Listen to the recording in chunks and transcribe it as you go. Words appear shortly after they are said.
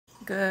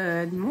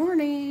Good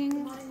morning.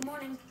 Good morning, good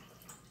morning.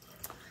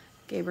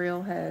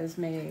 Gabriel has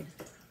made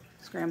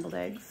scrambled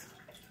eggs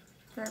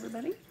for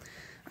everybody.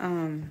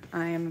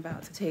 I am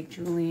about to take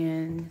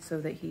Julian so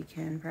that he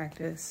can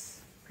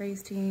practice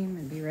praise team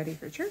and be ready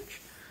for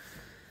church.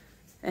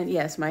 And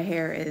yes, my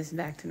hair is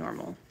back to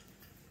normal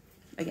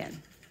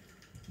again.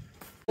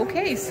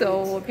 Okay,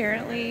 so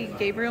apparently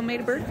Gabriel made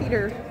a bird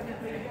feeder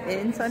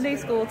in Sunday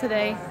school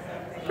today.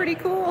 Pretty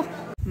cool.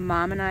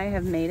 Mom and I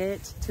have made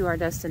it to our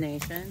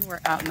destination. We're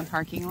out in the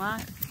parking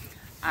lot.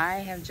 I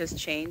have just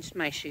changed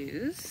my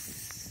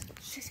shoes.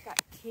 She's got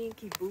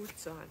kinky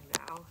boots on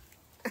now.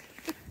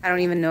 I don't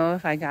even know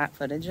if I got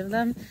footage of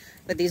them,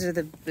 but these are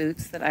the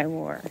boots that I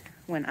wore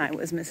when I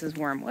was Mrs.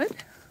 Wormwood.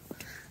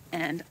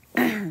 And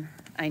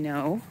I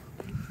know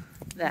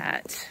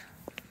that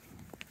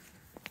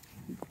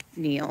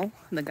Neil,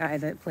 the guy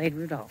that played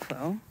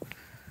Rudolpho,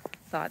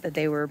 thought that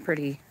they were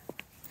pretty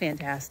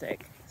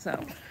fantastic.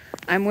 So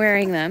I'm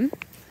wearing them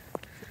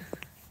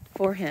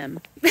for him.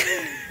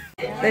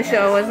 The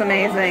show was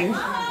amazing.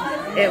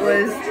 It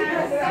was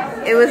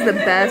the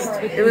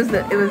best. It was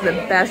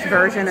the best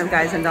version of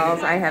Guys and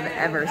Dolls I have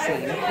ever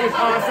seen. It was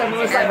awesome. It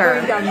was like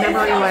going down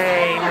memory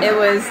lane. It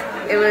was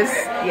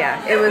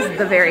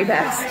the very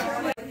best.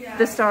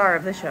 The star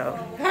of the show.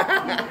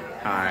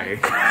 Hi.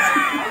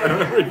 I don't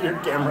know where your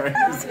camera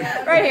is.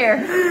 Right here.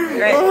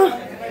 Right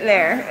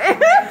there.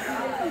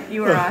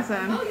 You were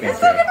awesome.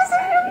 It's so good to see you.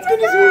 It's good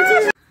to see you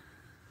too.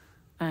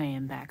 I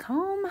am back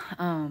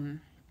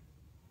home.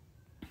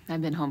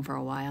 I've been home for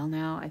a while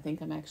now. I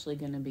think I'm actually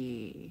going to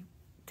be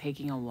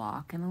taking a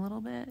walk in a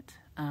little bit.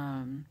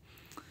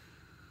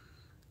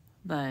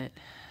 But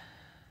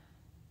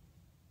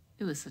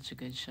it was such a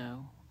good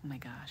show. Oh my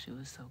gosh, it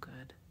was so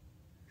good.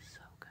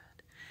 So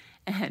good.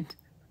 And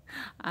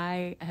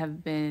I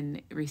have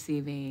been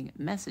receiving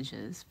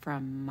messages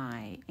from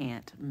my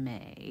Aunt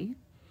May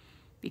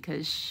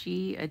because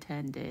she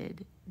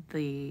attended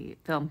the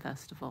film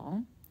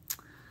festival.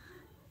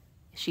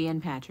 She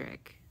and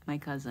Patrick, my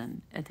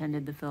cousin,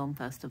 attended the film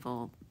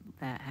festival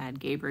that had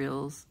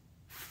Gabriel's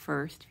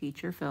first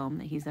feature film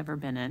that he's ever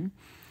been in.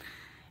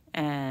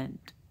 And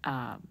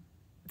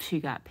she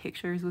got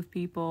pictures with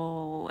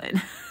people,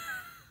 and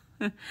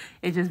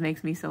it just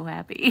makes me so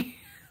happy.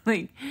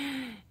 Like,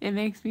 it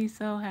makes me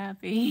so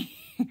happy.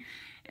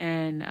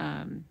 And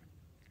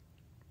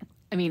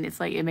I mean, it's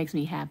like, it makes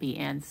me happy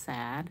and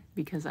sad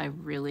because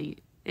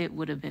it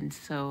would have been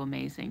so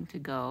amazing to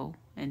go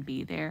and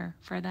be there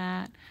for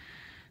that,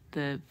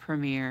 the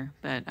premiere,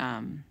 but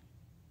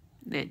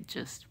it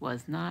just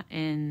was not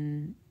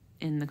in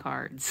the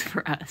cards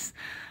for us.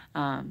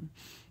 And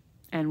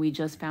we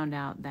just found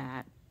out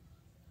that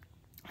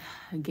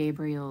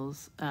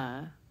Gabriel's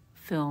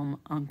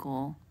film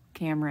uncle,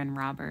 Cameron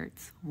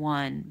Roberts,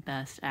 won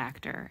Best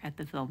Actor at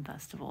the film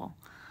festival.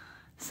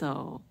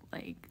 So,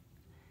 like,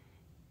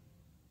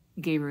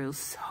 Gabriel's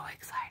so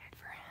excited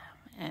for him,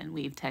 and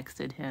we've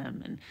texted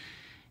him,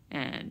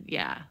 and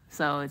yeah,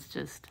 so it's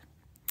just,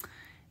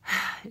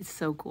 it's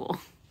so cool.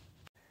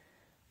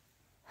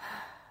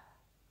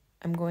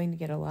 I'm going to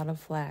get a lot of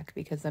flack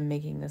because I'm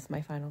making this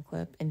my final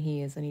clip and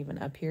he isn't even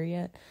up here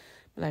yet,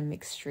 but I'm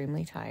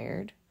extremely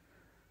tired.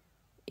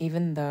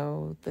 Even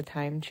though the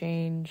time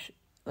change,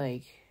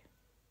 like,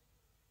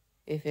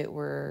 if it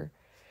were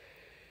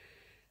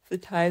the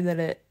time that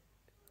it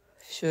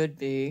should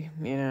be,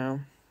 you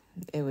know,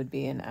 it would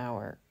be an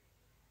hour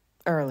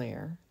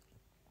earlier.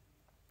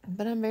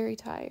 But I'm very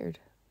tired.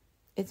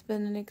 It's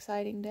been an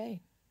exciting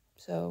day.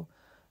 So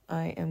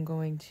I am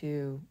going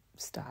to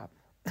stop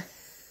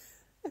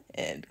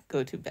and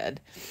go to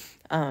bed.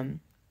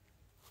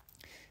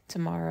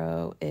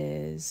 Tomorrow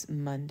is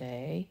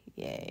Monday.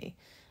 Yay.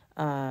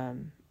 I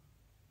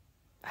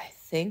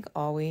think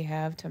all we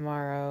have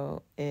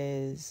tomorrow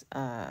is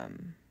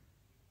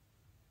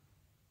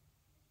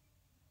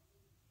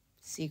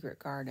Secret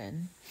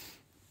Garden.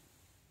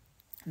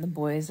 The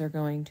boys are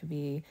going to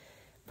be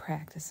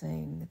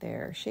practicing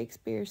their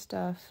Shakespeare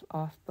stuff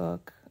off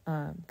book,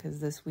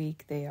 because this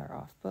week they are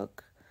off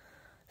book.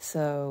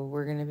 So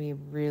we're going to be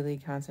really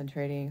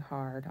concentrating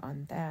hard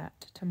on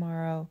that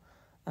tomorrow.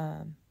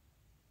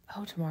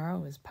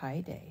 Tomorrow is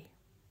Pi Day.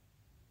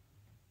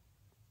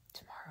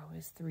 Tomorrow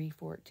is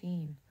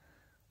 3/14.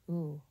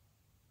 Ooh,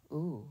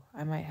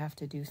 I might have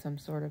to do some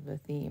sort of a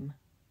theme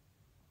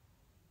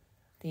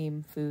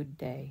food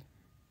day.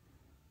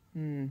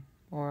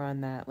 More on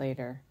that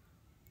later.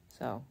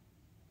 So,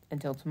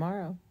 until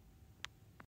tomorrow.